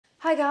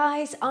Hi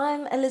guys,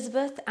 I'm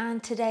Elizabeth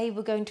and today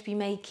we're going to be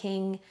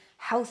making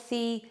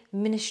healthy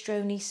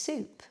minestrone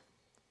soup.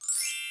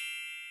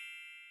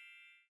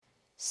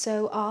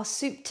 So our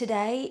soup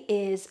today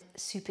is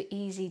super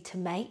easy to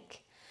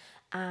make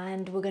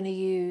and we're going to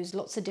use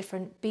lots of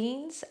different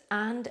beans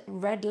and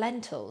red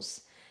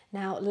lentils.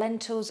 Now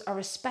lentils are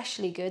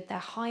especially good, they're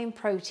high in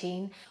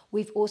protein.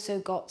 We've also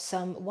got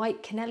some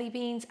white cannellini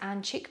beans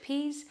and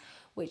chickpeas,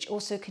 which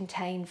also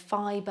contain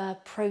fibre,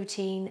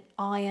 protein,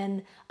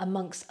 iron,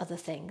 amongst other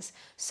things.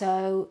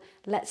 So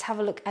let's have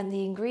a look at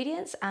the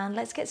ingredients and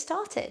let's get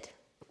started.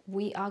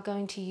 We are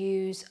going to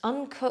use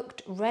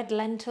uncooked red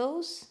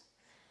lentils,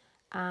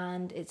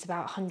 and it's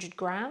about 100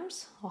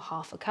 grams or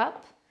half a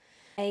cup.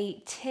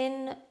 A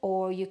tin,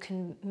 or you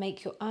can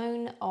make your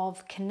own,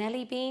 of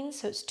cannellini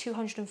beans, so it's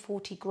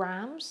 240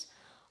 grams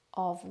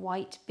of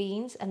white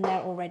beans and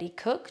they're already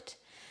cooked.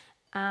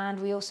 And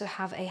we also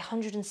have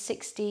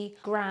 160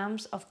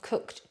 grams of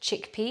cooked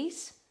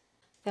chickpeas.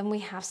 Then we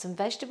have some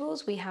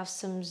vegetables. We have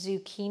some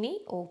zucchini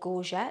or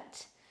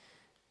courgette,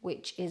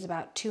 which is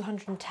about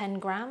 210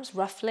 grams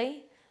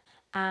roughly,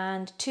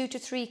 and 2 to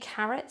 3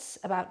 carrots,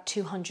 about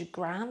 200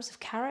 grams of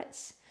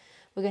carrots.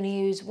 We're going to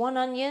use 1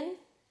 onion.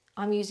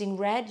 I'm using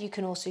red. You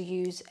can also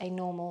use a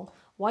normal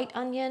white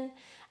onion.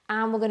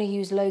 And we're going to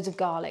use loads of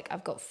garlic.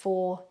 I've got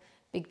 4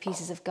 big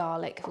pieces of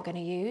garlic we're going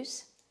to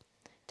use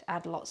to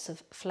add lots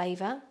of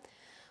flavour.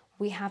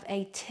 We have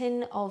a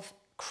tin of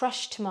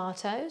crushed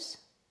tomatoes,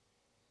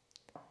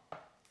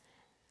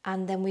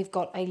 and then we've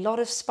got a lot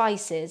of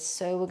spices,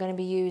 so we're going to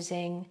be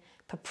using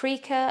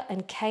paprika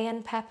and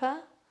cayenne pepper,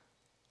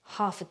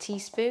 half a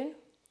teaspoon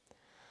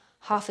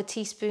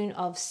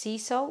of sea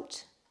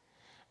salt,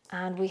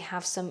 and we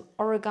have some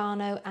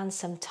oregano and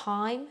some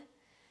thyme.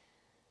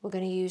 We're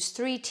going to use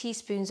 3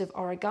 teaspoons of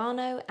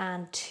oregano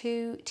and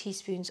 2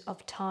 teaspoons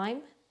of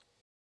thyme.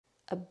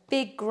 A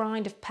big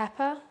grind of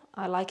pepper.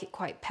 I like it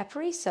quite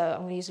peppery, so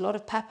I'm going to use a lot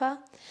of pepper.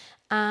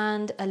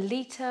 And a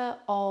litre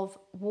of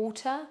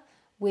water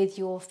with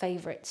your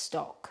favourite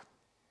stock.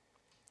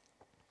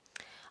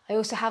 I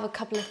also have a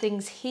couple of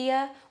things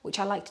here which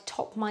I like to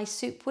top my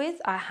soup with.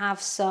 I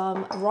have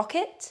some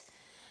rocket.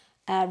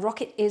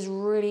 Rocket is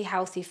really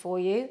healthy for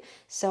you,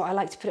 so I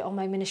like to put it on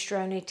my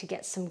minestrone to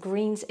get some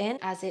greens in,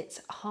 as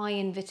it's high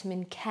in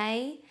vitamin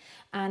K.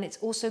 And it's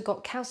also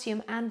got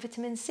calcium and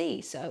vitamin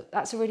C, so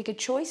that's a really good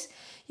choice.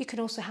 You can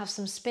also have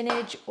some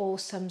spinach or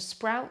some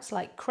sprouts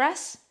like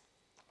cress.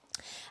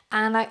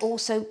 And I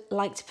also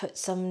like to put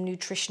some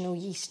nutritional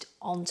yeast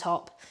on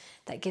top.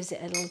 That gives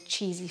it a little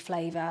cheesy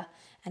flavour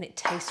and it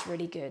tastes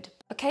really good.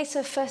 Okay,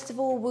 so first of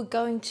all, we're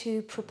going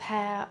to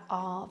prepare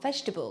our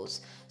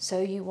vegetables. So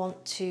you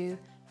want to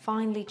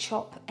finely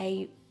chop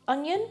an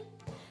onion.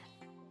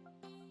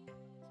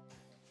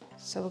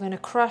 So we're going to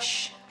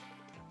crush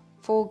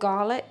 4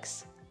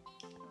 garlics.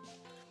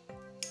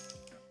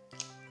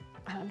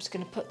 And I'm just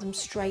going to put them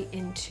straight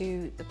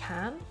into the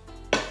pan.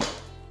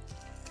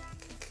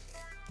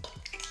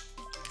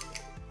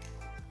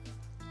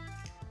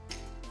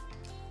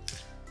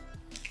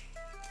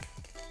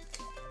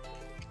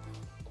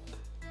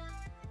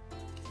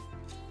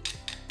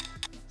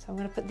 So I'm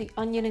going to put the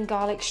onion and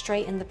garlic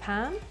straight in the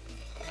pan.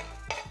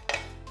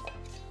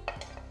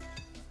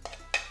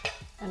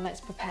 And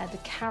let's prepare the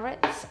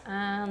carrots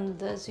and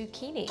the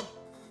zucchini.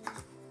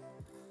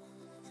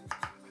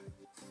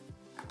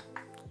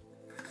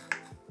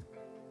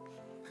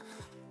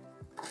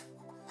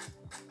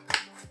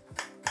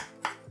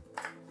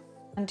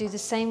 And do the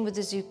same with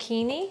the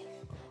zucchini.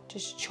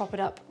 Just chop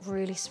it up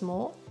really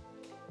small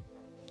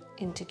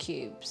into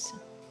cubes.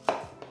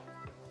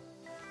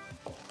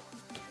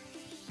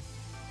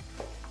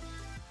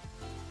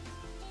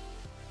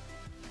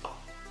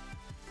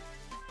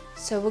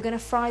 So we're going to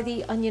fry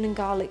the onion and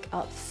garlic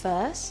up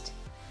first.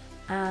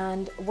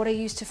 And what I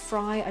use to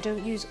fry, I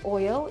don't use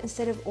oil.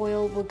 Instead of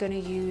oil, we're going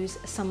to use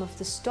some of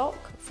the stock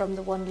from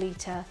the 1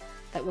 litre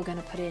that we're going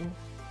to put in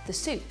the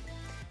soup.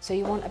 So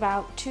you want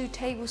about 2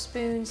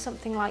 tablespoons,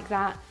 something like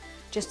that,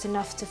 just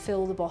enough to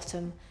fill the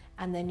bottom,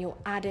 and then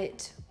you'll add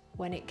it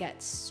when it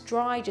gets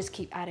dry. Just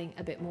keep adding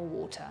a bit more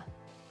water.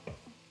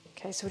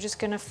 Okay, so we're just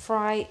going to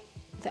fry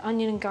the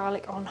onion and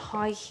garlic on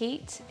high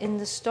heat in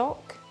the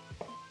stock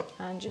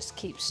and just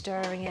keep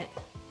stirring it.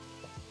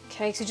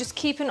 Okay, so just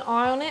keep an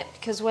eye on it,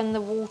 because when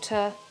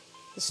the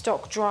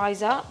stock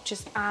dries up,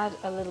 just add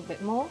a little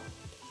bit more.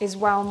 As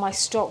well, my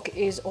stock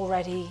is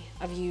already,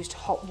 I've used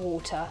hot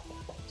water,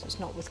 so it's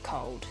not with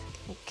cold.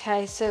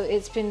 Okay, so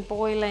it's been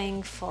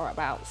boiling for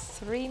about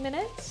 3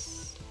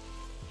 minutes.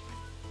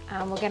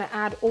 And we're going to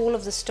add all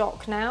of the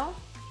stock now.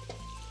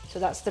 So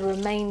that's the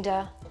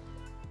remainder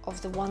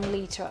of the 1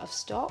 litre of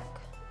stock.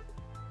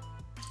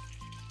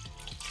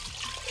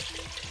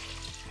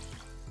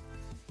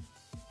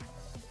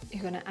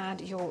 You're going to add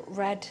your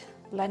red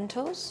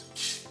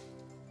lentils,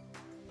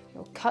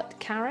 your cut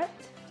carrot,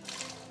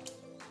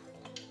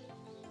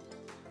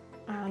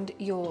 and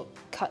your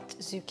cut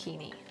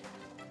zucchini.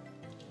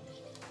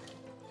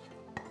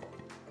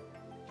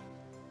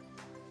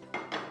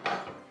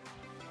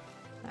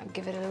 Now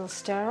give it a little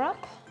stir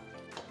up.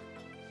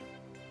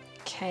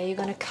 Okay, you're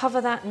going to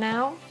cover that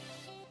now.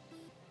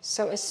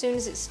 So as soon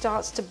as it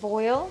starts to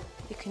boil,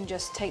 you can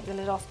just take the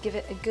lid off, give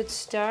it a good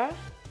stir.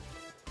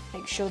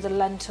 Make sure the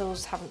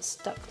lentils haven't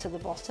stuck to the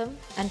bottom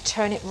and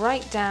turn it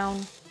right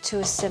down to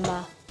a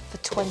simmer for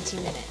 20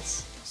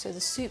 minutes. So the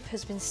soup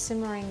has been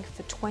simmering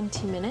for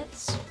 20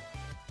 minutes.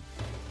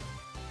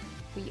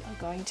 We are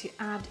going to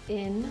add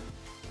in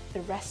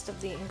the rest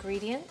of the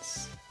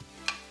ingredients.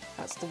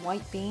 That's the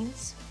white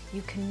beans.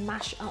 You can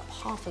mash up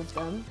half of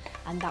them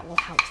and that will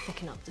help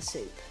thicken up the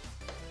soup.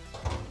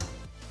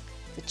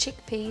 The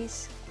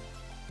chickpeas,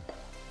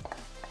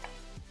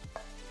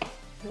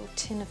 your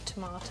tin of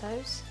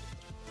tomatoes,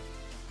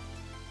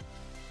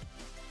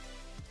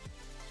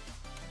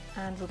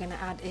 and we're going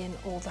to add in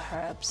all the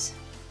herbs.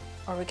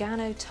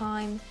 Oregano,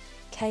 thyme,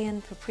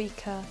 cayenne,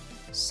 paprika,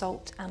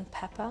 salt and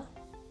pepper.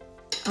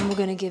 And we're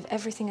going to give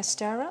everything a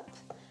stir up,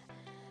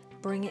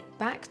 bring it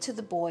back to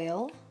the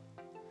boil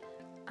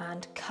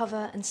and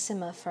cover and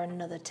simmer for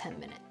another 10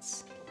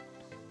 minutes.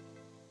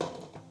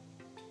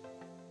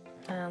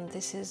 And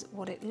this is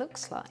what it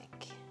looks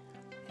like.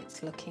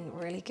 It's looking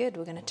really good.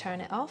 We're going to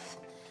turn it off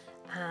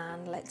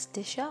and let's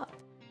dish up.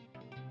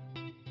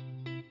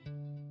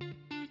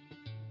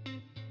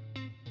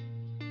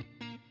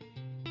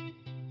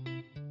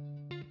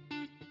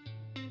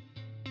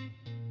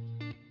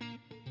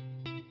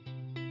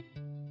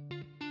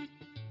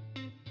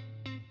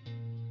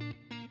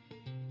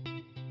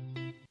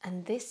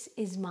 And this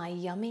is my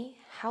yummy,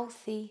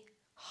 healthy,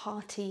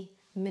 hearty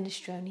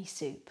minestrone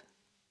soup.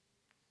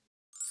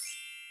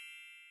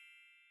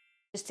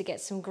 Just to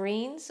get some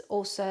greens,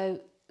 also,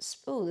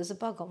 oh, there's a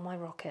bug on my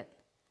rocket.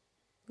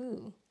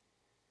 Ooh,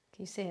 can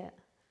you see it?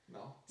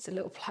 No. It's a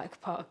little black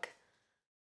bug.